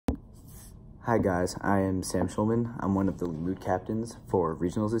Hi guys, I am Sam Schulman. I'm one of the Limmuds captains for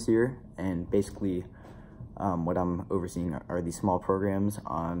regionals this year, and basically what I'm overseeing are these small programs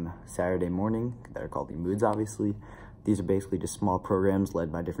on Saturday morning that are called Limmuds, obviously. These are basically just small programs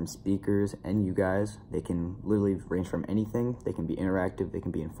led by different speakers and you guys. They can literally range from anything. They can be interactive, they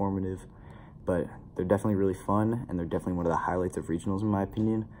can be informative, but they're definitely really fun, and they're definitely one of the highlights of regionals in my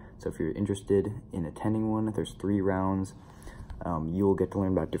opinion. So if you're interested in attending one, there's 3 rounds. You will get to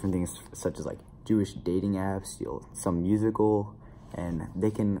learn about different things such as like Jewish dating apps, some musical, and they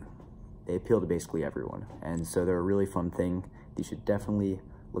appeal to basically everyone. And so they're a really fun thing. You should definitely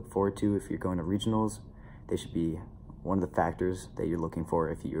look forward to if you're going to regionals. They should be one of the factors that you're looking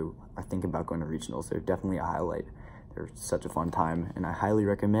for if you are thinking about going to regionals. They're definitely a highlight. They're such a fun time, and I highly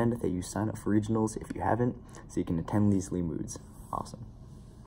recommend that you sign up for regionals if you haven't, so you can attend these Limmuds. Awesome.